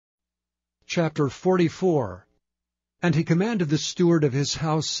Chapter 44. And he commanded the steward of his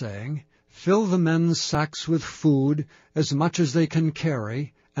house, saying, Fill the men's sacks with food, as much as they can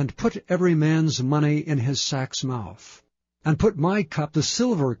carry, and put every man's money in his sack's mouth. And put my cup, the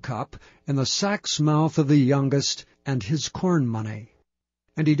silver cup, in the sack's mouth of the youngest, and his corn money.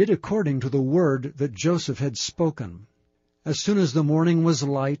 And he did according to the word that Joseph had spoken. As soon as the morning was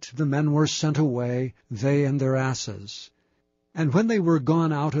light, the men were sent away, they and their asses. And when they were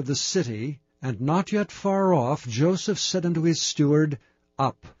gone out of the city, and not yet far off, Joseph said unto his steward,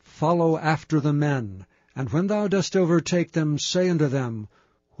 Up, follow after the men, and when thou dost overtake them, say unto them,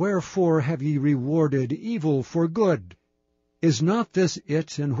 Wherefore have ye rewarded evil for good? Is not this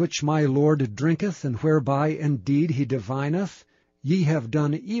it in which my Lord drinketh, and whereby indeed he divineth? Ye have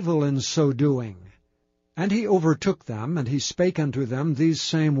done evil in so doing. And he overtook them, and he spake unto them these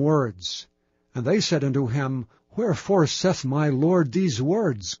same words. And they said unto him, Wherefore saith my Lord these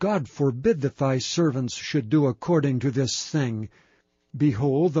words? God forbid that thy servants should do according to this thing.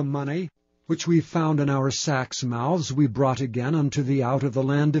 Behold, the money which we found in our sacks' mouths we brought again unto thee out of the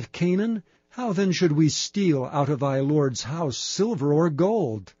land of Canaan. How then should we steal out of thy Lord's house silver or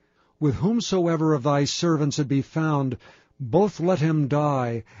gold? With whomsoever of thy servants it be found, both let him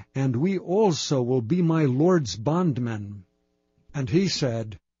die, and we also will be my Lord's bondmen. And he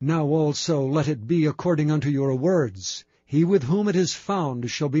said, Now also let it be according unto your words. He with whom it is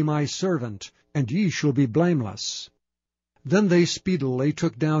found shall be my servant, and ye shall be blameless. Then they speedily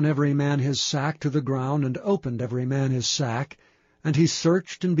took down every man his sack to the ground, and opened every man his sack. And he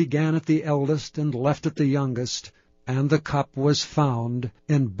searched, and began at the eldest, and left at the youngest, and the cup was found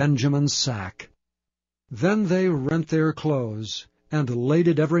in Benjamin's sack. Then they rent their clothes, and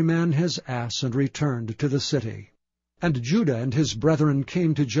laded every man his ass, and returned to the city. And Judah and his brethren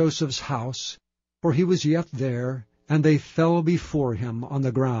came to Joseph's house, for he was yet there, and they fell before him on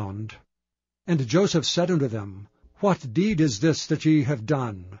the ground. And Joseph said unto them, What deed is this that ye have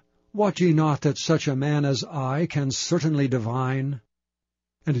done? Wot ye not that such a man as I can certainly divine?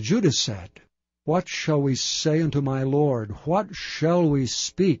 And Judah said, What shall we say unto my Lord? What shall we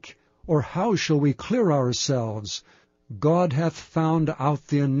speak? Or how shall we clear ourselves? God hath found out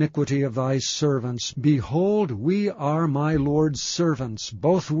the iniquity of thy servants. Behold, we are my Lord's servants,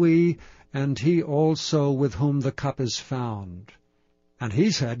 both we, and he also with whom the cup is found. And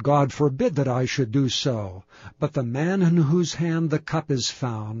he said, God forbid that I should do so. But the man in whose hand the cup is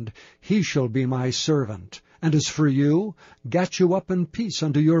found, he shall be my servant. And as for you, get you up in peace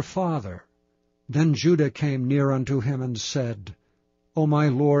unto your father. Then Judah came near unto him, and said, O my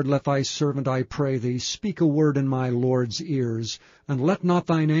Lord, let thy servant, I pray thee, speak a word in my Lord's ears, and let not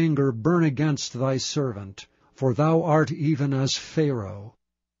thine anger burn against thy servant, for thou art even as Pharaoh.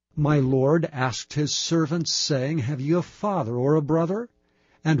 My Lord asked his servants, saying, Have ye a father or a brother?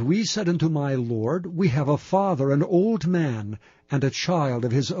 And we said unto my Lord, We have a father, an old man, and a child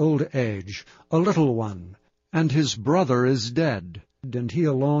of his old age, a little one, and his brother is dead, and he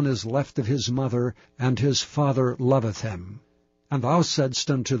alone is left of his mother, and his father loveth him. And thou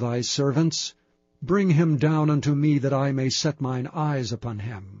saidst unto thy servants, Bring him down unto me, that I may set mine eyes upon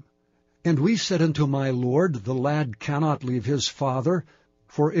him. And we said unto my Lord, The lad cannot leave his father,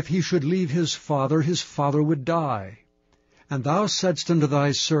 for if he should leave his father would die. And thou saidst unto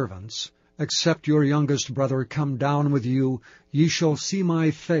thy servants, Except your youngest brother come down with you, ye shall see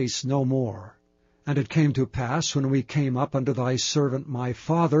my face no more. And it came to pass, when we came up unto thy servant my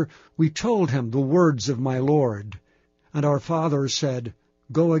father, we told him the words of my Lord. And our father said,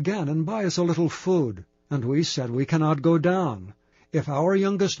 Go again, and buy us a little food. And we said, We cannot go down. If our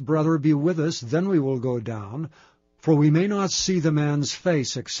youngest brother be with us, then we will go down, for we may not see the man's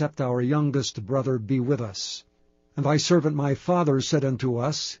face, except our youngest brother be with us. And thy servant my father said unto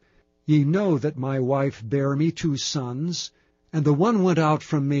us, Ye know that my wife bare me 2 sons, and the one went out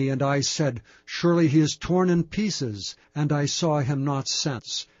from me, and I said, Surely he is torn in pieces, and I saw him not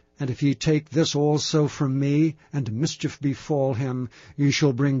since. And if ye take this also from me, and mischief befall him, ye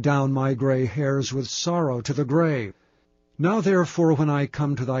shall bring down my gray hairs with sorrow to the grave. Now therefore, when I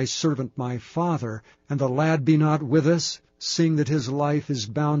come to thy servant my father, and the lad be not with us, seeing that his life is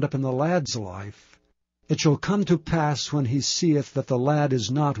bound up in the lad's life, it shall come to pass, when he seeth that the lad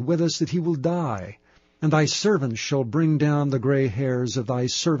is not with us, that he will die. And thy servant shall bring down the gray hairs of thy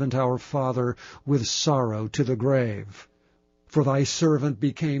servant our father with sorrow to the grave. For thy servant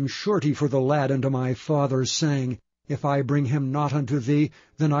became surety for the lad unto my father, saying, If I bring him not unto thee,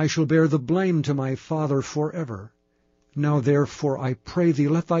 then I shall bear the blame to my father forever. Now therefore, I pray thee,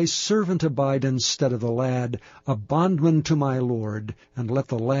 let thy servant abide instead of the lad, a bondman to my Lord, and let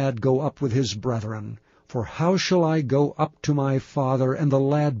the lad go up with his brethren. For how shall I go up to my father, and the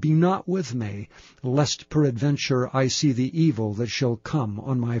lad be not with me, lest peradventure I see the evil that shall come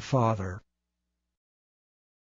on my father?